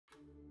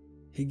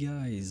Hey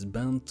guys,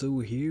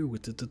 BANTO here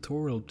with the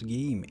tutorial of the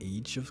game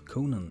Age of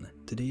Conan.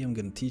 Today I'm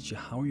gonna teach you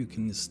how you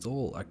can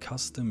install a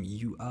custom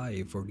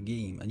UI for the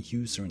game and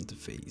user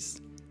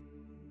interface.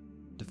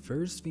 The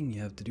first thing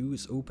you have to do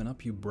is open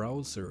up your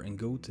browser and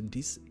go to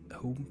this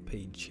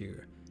homepage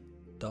here,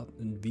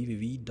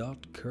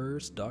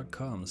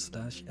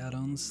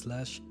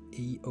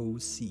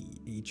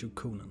 www.curse.com/addons/AOC Age of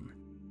Conan.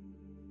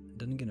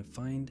 Then you're gonna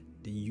find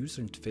the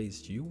user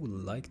interface you would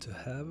like to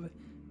have.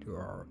 There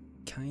are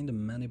kinda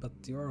many,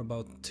 but there are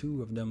about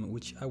 2 of them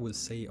which I would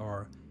say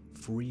are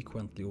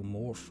frequently or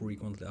more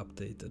frequently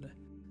updated.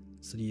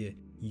 So the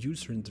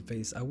user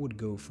interface I would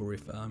go for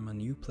if I'm a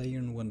new player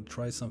and want to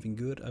try something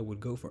good, I would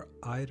go for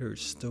either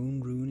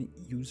Stonerune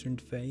user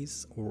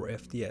interface or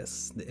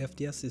FDS. The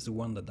FDS is the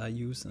one that I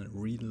use and I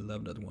really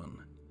love that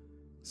one.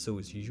 So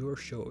it's your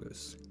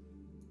choice.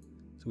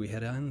 So we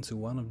head into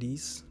one of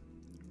these.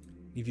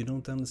 If you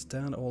don't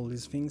understand all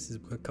these things, it's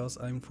because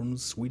I'm from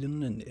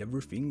Sweden and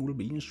everything will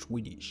be in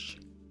Swedish.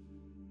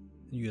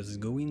 You just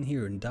go in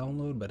here and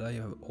download, but I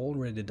have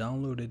already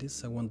downloaded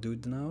this, I won't do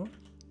it now.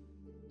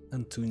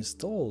 And to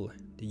install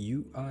the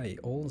UI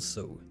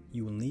also,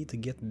 you will need to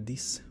get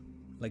this,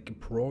 like a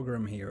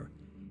program here,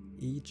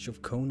 Age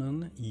of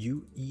Conan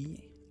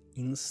UI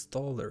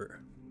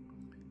Installer.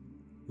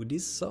 With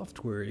this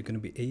software you're going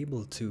to be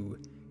able to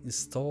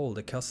install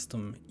the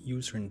custom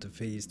user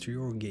interface to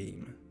your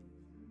game.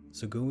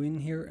 So go in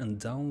here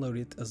and download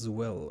it as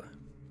well.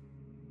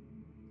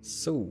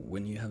 So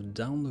when you have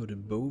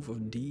downloaded both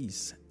of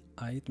these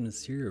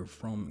items here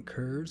from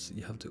Curse,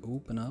 you have to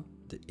open up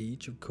the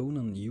Age of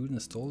Conan UI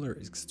Installer,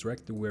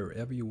 extract it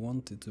wherever you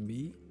want it to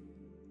be.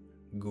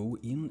 Go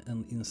in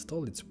and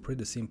install it. It's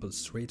pretty simple,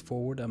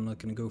 straightforward. I'm not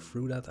gonna go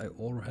through that. I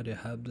already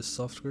have the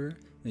software.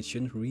 It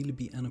shouldn't really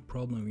be any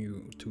problem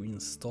to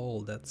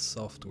install that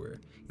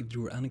software. If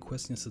there were any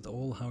questions at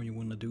all how you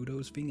wanna do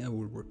those things, I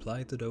will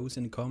reply to those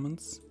in the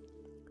comments.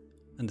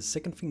 And the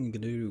second thing you're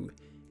gonna do,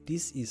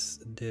 this is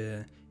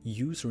the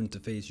user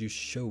interface you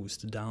chose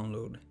to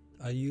download.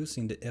 I'm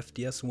using the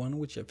FDS one,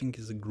 which I think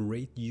is a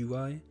great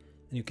UI, and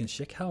you can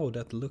check how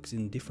that looks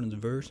in different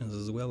versions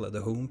as well at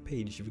the home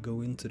page. If you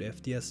go into the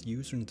FDS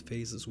user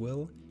interface as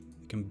well,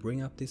 you can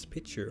bring up this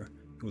picture.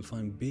 You will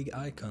find big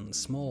icons,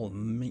 small,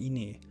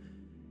 mini,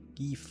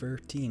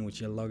 E13,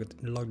 which is a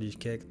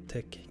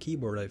Logitech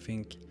keyboard I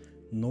think,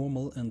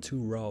 normal and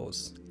 2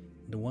 RAWs.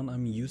 The one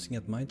I'm using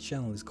at my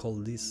channel is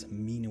called this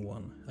mini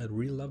one. I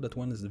really love that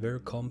one. It's very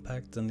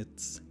compact and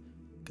it's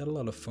got a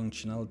lot of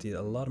functionality,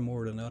 a lot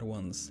more than other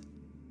ones.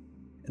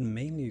 And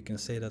mainly you can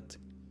say that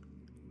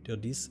there are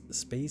these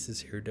spaces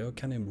here, they are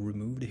kind of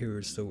removed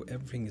here, so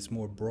everything is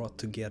more brought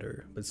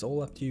together. But it's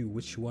all up to you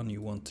which one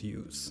you want to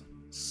use.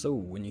 So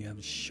when you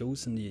have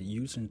chosen the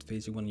user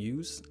interface you want to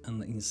use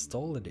and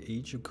installed the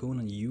Age of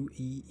Conan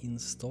UI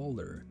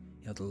Installer,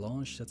 you have to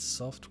launch that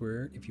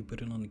software. If you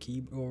put it on the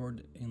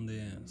keyboard on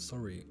the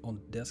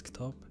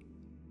desktop,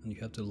 and you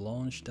have to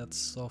launch that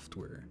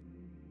software.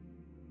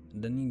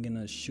 And then you're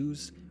gonna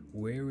choose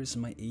where is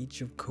my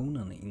Age of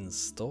Conan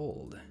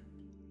installed.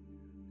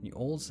 You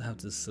also have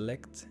to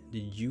select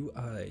the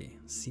UI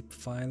zip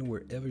file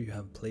wherever you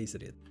have placed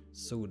it.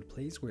 So the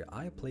place where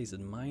I placed it,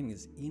 mine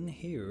is in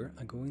here.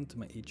 I go into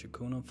my Age of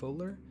Conan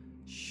folder,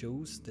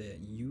 shows the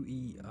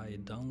UI I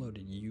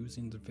downloaded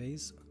user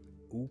interface,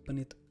 open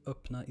it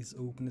up now, is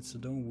open it, so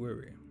don't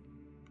worry.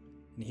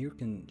 And here you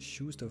can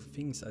choose the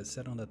things I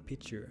set on that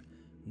picture.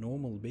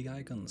 Normal, big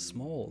icon,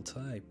 small,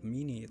 type,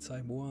 mini,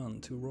 type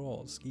 1, 2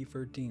 RAWs,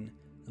 E13,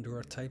 and there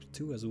are type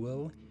 2 as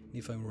well. And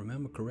if I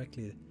remember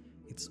correctly,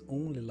 it's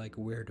only like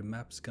where the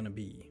map's gonna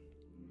be.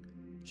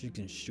 So you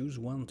can choose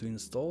one to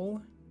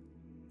install.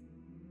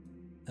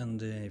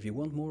 And if you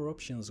want more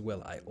options,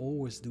 well, I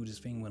always do this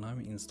thing when I'm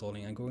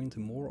installing. I go into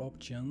more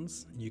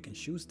options, and you can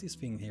choose this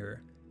thing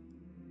here.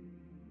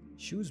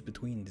 Choose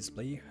between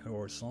display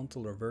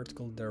horizontal or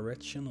vertical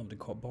direction of the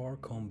bar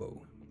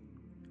combo.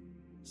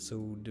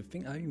 So the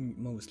thing I'm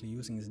mostly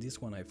using is this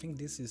one. I think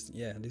this is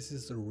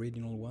the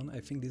original one. I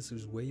think this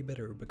is way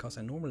better because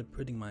I normally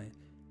putting my,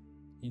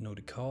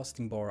 the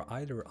casting bar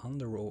either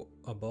under or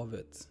above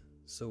it.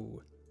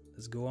 So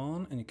let's go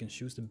on, and you can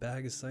choose the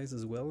bag size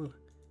as well.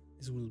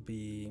 This will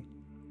be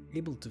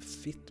able to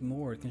fit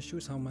more. You can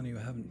choose how many you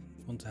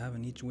want to have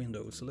in each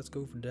window. So let's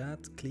go for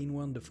that. Clean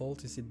one,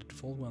 default is the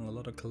default one, a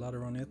lot of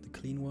clutter on it. The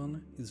clean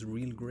one is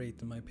real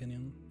great in my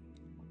opinion.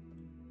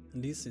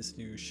 And this is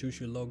you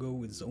choose your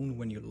logo. It's only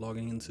when you're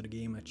logging into the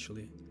game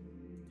actually.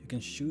 You can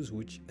choose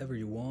whichever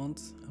you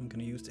want. I'm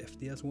gonna use the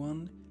FDS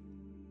one.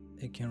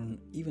 It can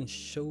even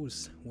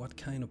shows what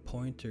kind of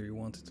pointer you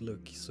want it to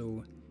look,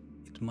 so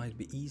it might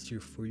be easier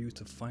for you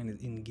to find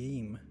it in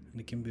game, and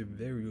it can be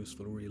very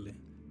useful really.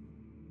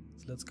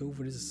 So let's go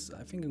for this.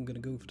 I think I'm gonna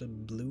go for the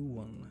blue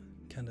one.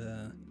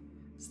 Kinda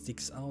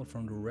sticks out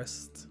from the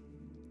rest.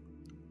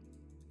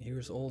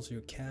 Here's also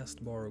your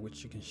cast bar,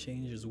 which you can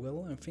change as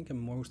well. I think I'm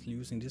mostly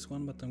using this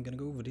one, but I'm gonna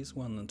go for this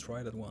one and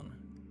try that one.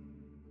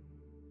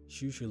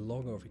 Choose your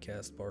logo of your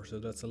cast bar, so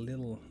that's a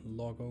little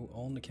logo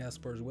on the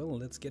cast bar as well.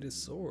 Let's get his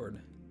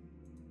sword.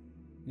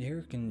 Here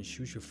you can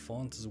choose your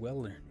font as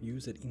well,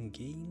 use it in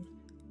game.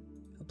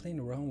 I'm playing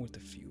around with a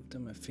few of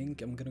them. I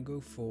think I'm gonna go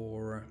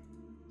for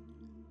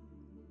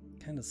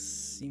kind of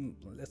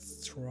simple.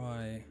 Let's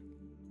try.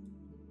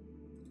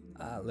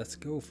 Let's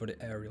go for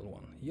the Arial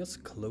one.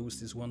 Just close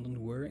this one, don't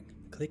worry.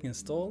 Click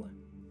install.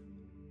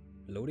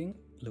 Loading,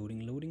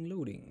 loading, loading,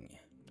 loading.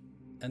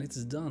 And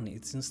it's done,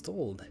 it's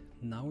installed.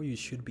 Now you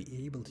should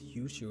be able to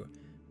use your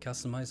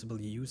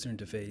customizable user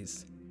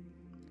interface.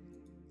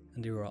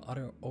 And there are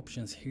other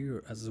options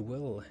here as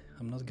well.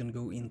 I'm not gonna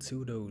go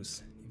into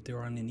those. If there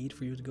are any need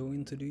for you to go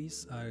into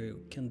these, I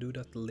can do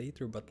that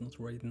later, but not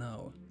right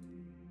now.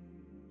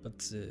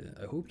 But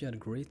I hope you had a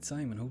great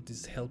time and hope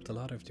this helped a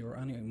lot. If there are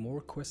any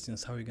more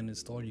questions how you're gonna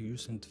install your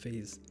user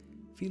interface,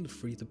 feel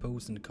free to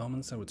post in the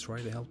comments. I will try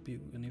to help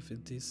you, and if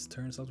this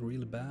turns out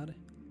really bad,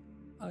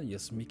 I'll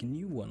just make a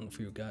new one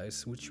for you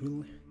guys, which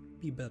will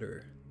be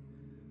better.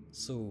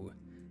 So,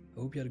 I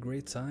hope you had a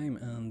great time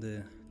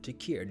and take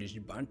care. This is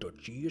BANTO,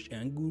 cheers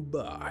and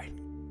goodbye.